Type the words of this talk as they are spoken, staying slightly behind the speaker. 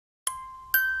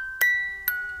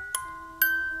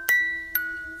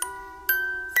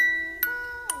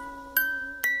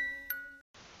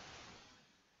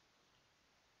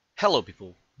Hello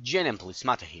people,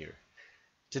 Gnmpolicemata here.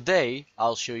 Today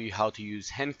I'll show you how to use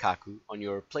HENkaku on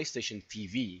your PlayStation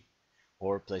TV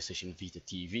or PlayStation Vita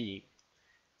TV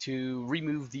to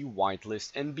remove the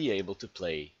whitelist and be able to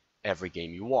play every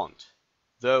game you want,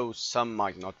 though some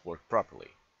might not work properly.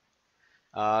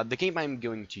 The game I'm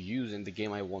going to use and the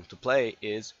game I want to play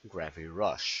is Gravity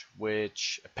Rush,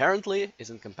 which apparently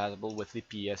isn't compatible with the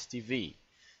PSTV,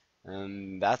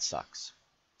 and that sucks.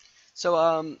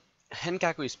 So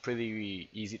HENkaku is pretty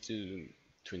easy to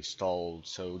install,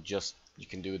 so just you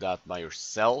can do that by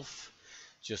yourself.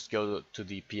 Just go to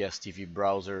the PSTV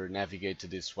browser, navigate to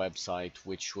this website,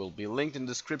 which will be linked in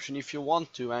the description if you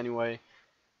want to anyway,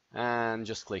 and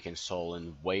just click install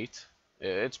and wait.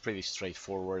 It's pretty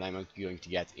straightforward, I'm not going to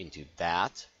get into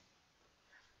that.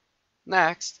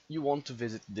 Next, you want to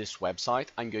visit this website.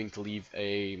 I'm going to leave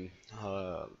a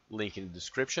link in the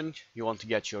description. You want to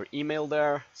get your email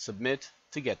there, submit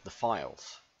to get the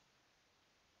files.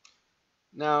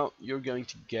 Now you're going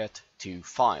to get two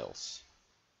files.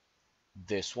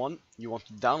 This one, you want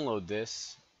to download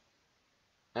this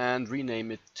and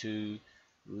rename it to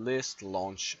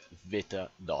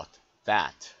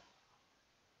listlaunchvita.that.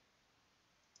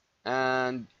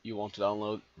 And you want to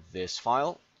download this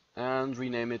file and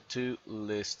rename it to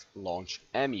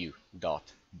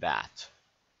listlaunchemu.dat.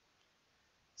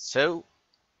 So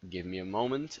give me a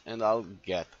moment and I'll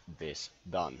get this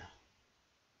done.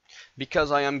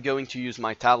 Because I am going to use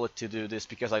my tablet to do this,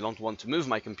 because I don't want to move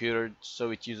my computer,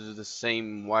 so it uses the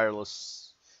same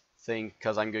wireless thing,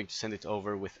 because I'm going to send it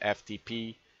over with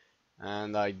FTP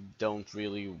and I don't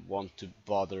really want to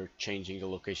bother changing the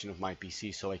location of my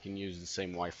PC so I can use the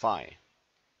same Wi-Fi.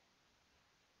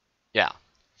 Yeah,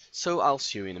 so I'll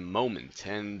see you in a moment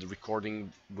and the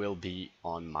recording will be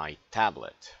on my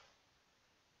tablet.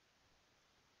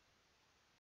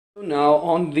 Now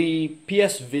on the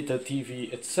PS Vita TV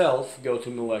itself, go to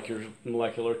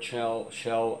molecular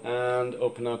shell and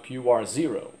open up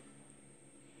UR0.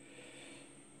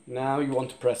 Now you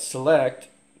want to press select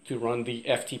to run the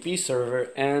FTP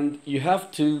server, and you have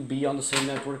to be on the same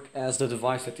network as the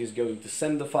device that is going to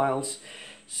send the files.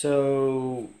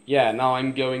 So yeah, now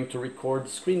I'm going to record the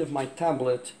screen of my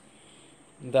tablet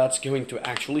that's going to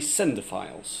actually send the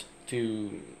files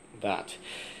to that.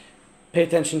 Pay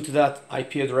attention to that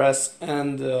IP address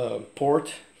and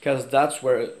port, because that's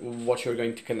what you're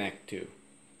going to connect to.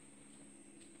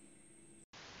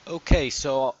 Okay,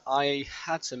 so I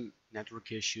had some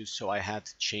network issues, so I had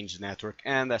to change the network,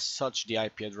 and as such the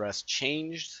IP address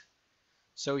changed.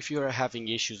 So if you are having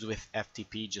issues with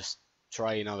FTP, just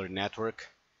try another network,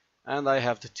 and I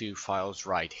have the two files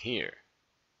right here.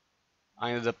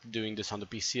 I ended up doing this on the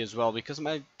PC as well because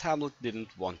my tablet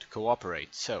didn't want to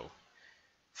cooperate. So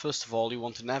first of all, you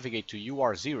want to navigate to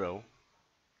UR0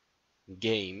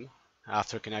 game.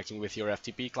 After connecting with your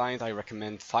FTP client, I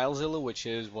recommend FileZilla, which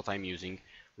is what I'm using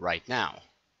right now.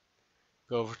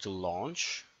 Go over to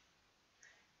launch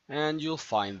and you'll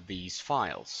find these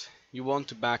files. You want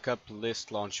to back up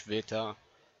list launch Vita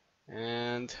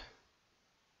and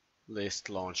list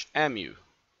launch emu.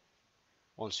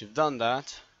 Once you've done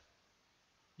that,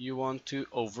 you want to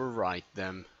overwrite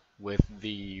them with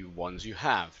the ones you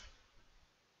have.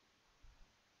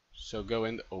 So go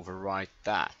and overwrite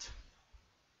that.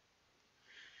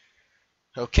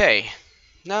 Okay,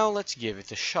 now let's give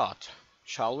it a shot,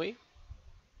 shall we?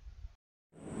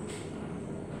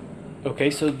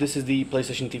 Okay, so this is the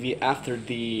PlayStation TV after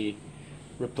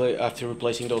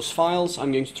replacing those files.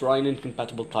 I'm going to try an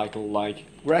incompatible title like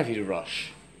Gravity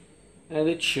Rush, and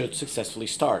it should successfully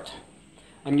start.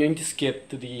 I'm going to skip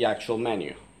to the actual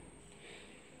menu.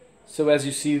 So as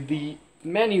you see, the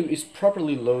menu is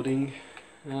properly loading,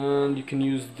 and you can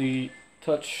use the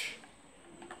touch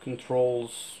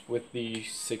controls with the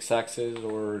 6-axis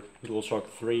or DualShock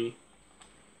 3.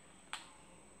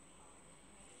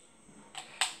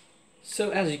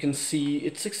 So as you can see,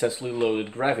 it successfully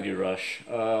loaded Gravity Rush,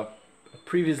 a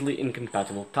previously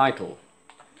incompatible title.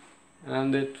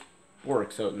 And it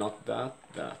works, so not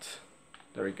that.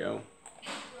 There we go.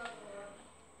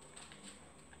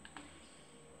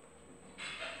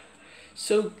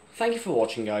 So, thank you for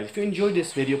watching, guys. If you enjoyed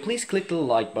this video, please click the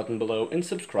like button below and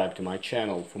subscribe to my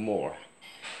channel for more.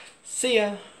 See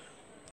ya!